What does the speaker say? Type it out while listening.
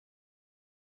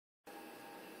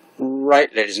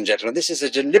Right, ladies and gentlemen, this is a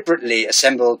deliberately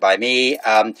assembled by me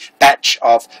batch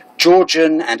of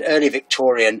Georgian and early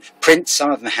Victorian prints,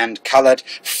 some of them hand-coloured,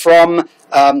 from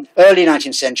early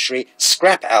 19th century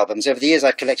scrap albums. Over the years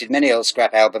I've collected many old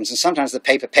scrap albums, and sometimes the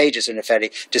paper pages are in a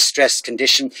fairly distressed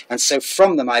condition, and so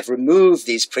from them I've removed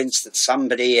these prints that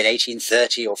somebody in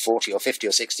 1830 or 40 or 50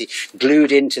 or 60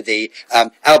 glued into the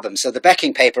album. So the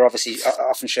backing paper obviously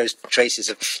often shows traces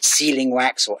of sealing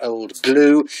wax or old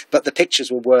glue, but the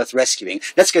pictures were worth rescuing.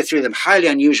 Let's go through them. Highly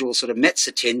unusual sort of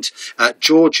mezzotint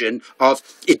Georgian of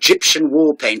Egyptian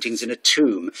wall paintings in a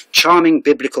tomb. Charming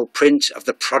biblical print of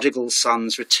the prodigal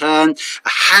son's return. A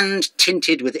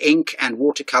hand-tinted with ink and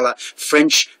watercolour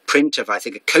French print of, I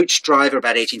think, a coach driver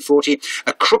about 1840.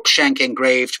 A Cruikshank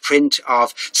engraved print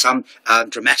of some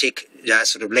dramatic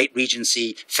sort of late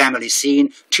Regency family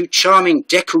scene. Two charming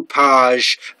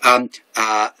decoupage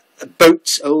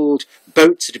boats, old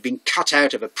boats that have been cut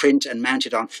out of a print and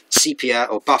mounted on sepia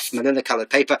or buff manila coloured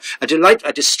paper. A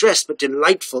distressed but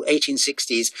delightful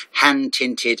 1860s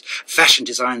hand-tinted fashion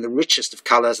design, the richest of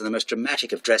colours and the most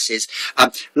dramatic of dresses.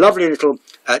 Lovely little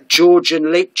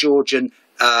late Georgian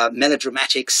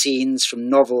melodramatic scenes from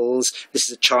novels. This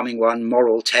is a charming one,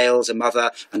 Moral Tales, a mother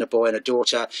and a boy and a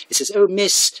daughter. It says, "Oh,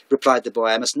 miss," replied the boy,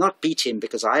 "I must not beat him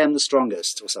because I am the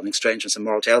strongest," or something strange from some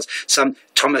Moral Tales. Some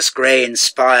Thomas Gray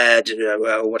inspired,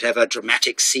 or whatever,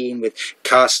 dramatic scene with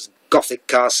Gothic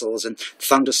castles and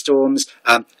thunderstorms.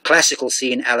 Classical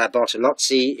scene a la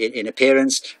Bartolozzi in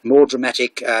appearance. More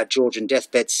dramatic Georgian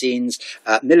deathbed scenes.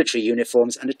 Military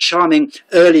uniforms, and a charming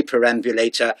early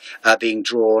perambulator being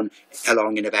drawn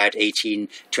along in about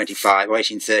 1825 or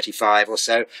 1835 or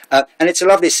so. And it's a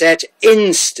lovely set.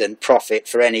 Instant profit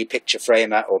for any picture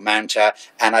framer or mounter,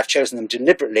 and I've chosen them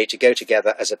deliberately to go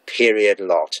together as a period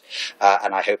lot.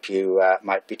 And I hope you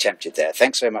might be tempted there.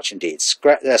 Thanks very much indeed.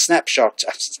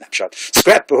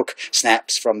 Scrapbook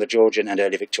snaps from the Georgian and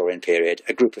early Victorian period,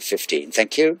 a group of 15.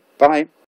 Thank you. Bye.